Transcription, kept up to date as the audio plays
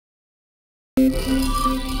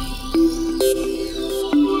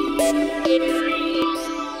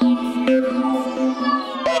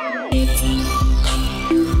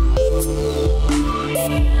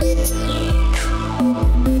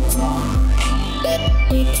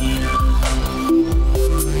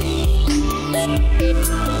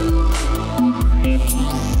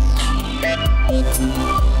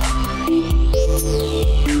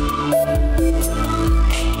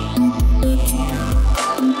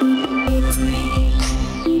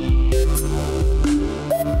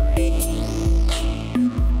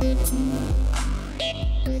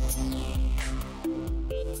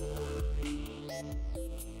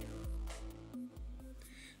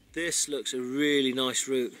this looks a really nice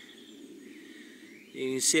route.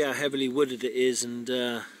 You can see how heavily wooded it is, and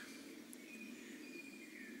the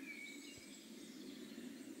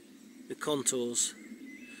contours.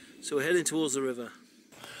 So we're heading towards the river.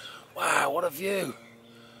 Wow, what a view!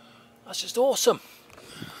 That's just awesome!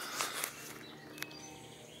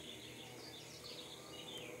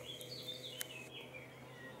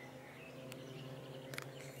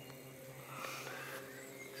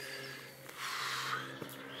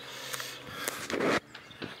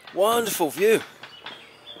 Wonderful view!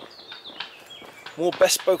 More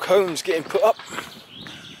bespoke homes getting put up.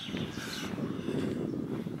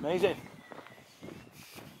 Amazing.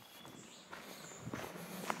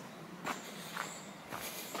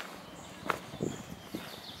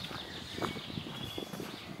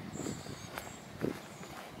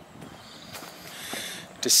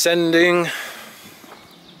 Descending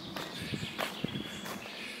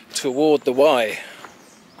toward the Wye.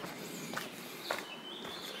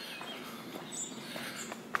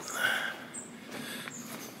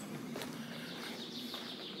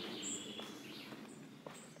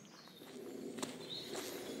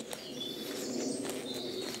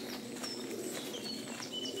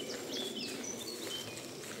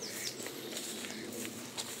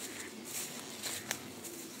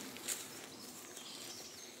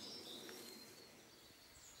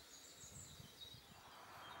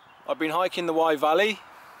 I've been hiking the Wye Valley,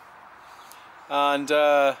 and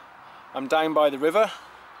I'm down by the river.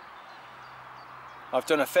 I've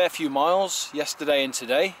done a fair few miles yesterday and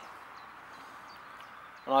today,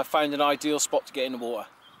 and I found an ideal spot to get in the water.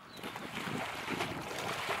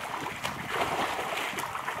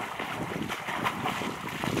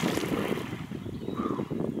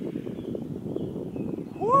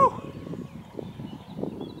 Woo!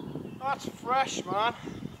 That's fresh, man.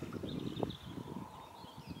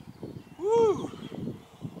 Woo!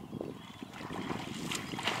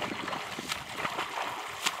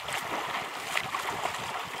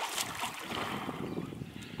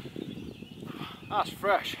 That's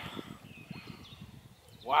fresh.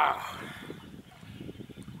 Wow.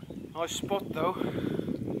 Nice spot though.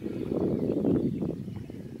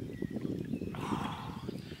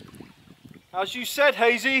 As you said,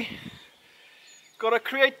 Hazy, gotta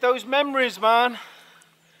create those memories, man.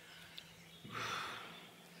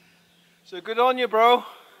 So good on you, bro.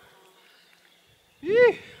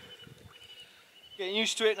 Yee. Getting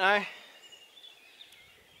used to it now.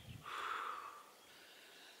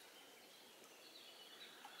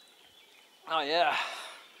 Oh yeah.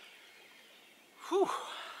 Whew.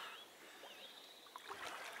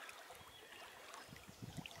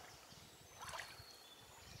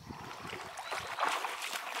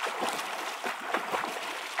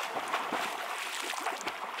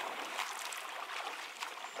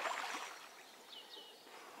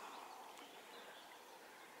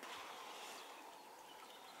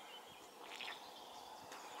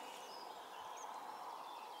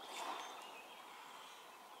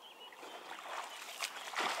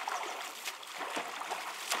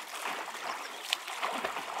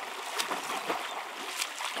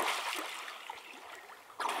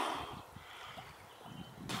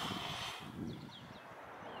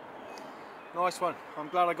 Nice one. I'm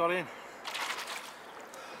glad I got in.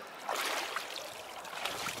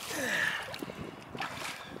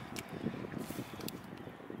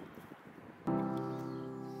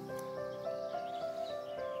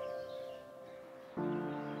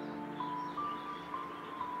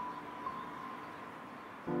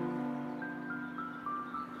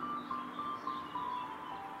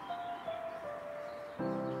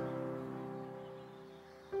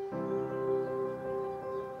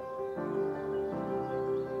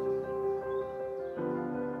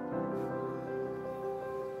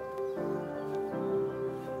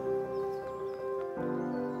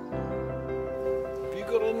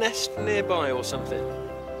 Got a nest nearby or something?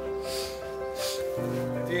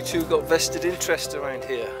 Have you two got vested interest around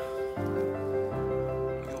here?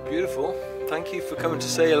 You're beautiful. Thank you for coming to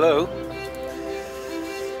say hello.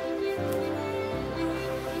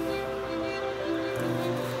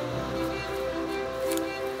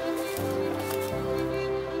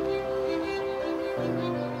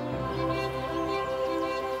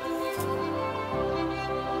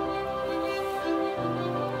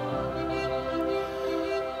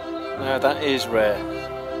 Now that is rare.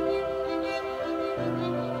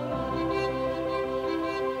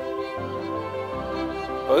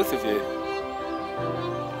 Both of you.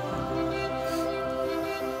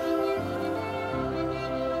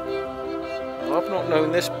 I've not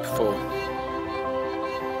known this before.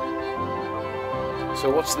 So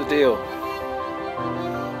what's the deal?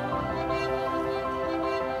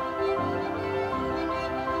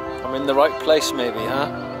 I'm in the right place maybe, huh?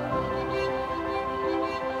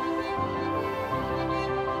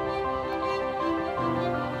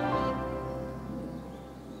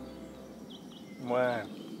 Wow.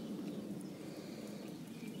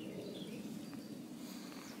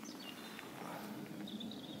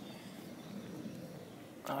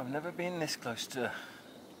 I've never been this close to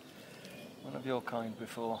one of your kind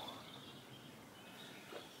before.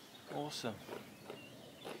 Awesome.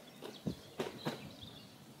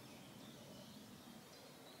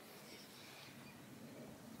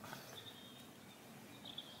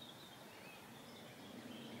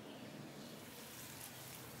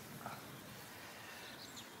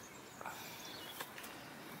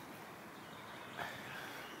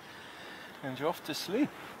 And you're off to sleep.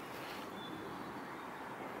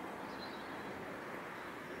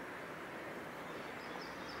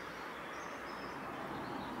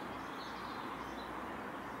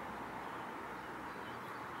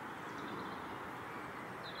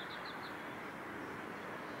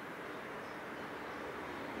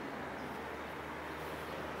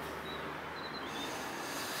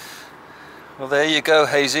 Well, there you go,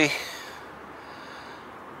 Hazy.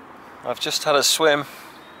 I've just had a swim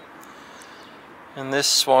and this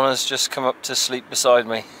swan has just come up to sleep beside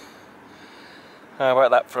me. How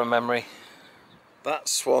about that for a memory? That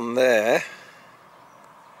swan there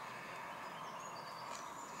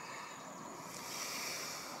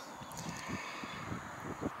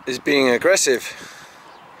is being aggressive,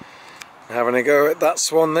 having a go at that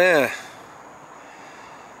swan there.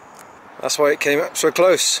 That's why it came up so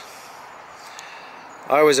close.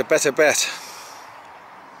 I was a better bet.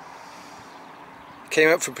 Came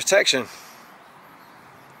up for protection.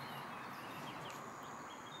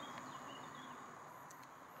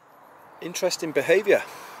 Interesting behaviour.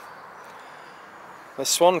 The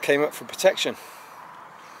swan came up for protection,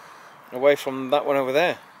 away from that one over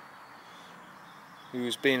there, who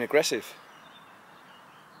was being aggressive.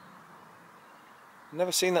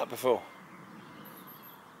 Never seen that before.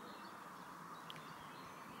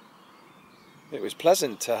 It was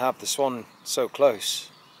pleasant to have the swan so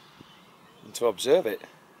close and to observe it.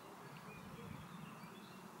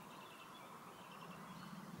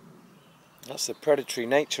 That's the predatory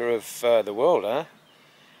nature of the world, huh?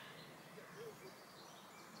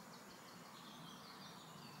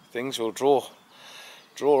 Things will draw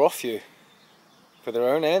off you for their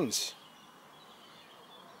own ends.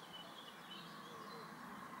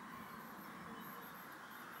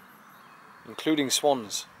 Including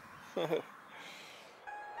swans.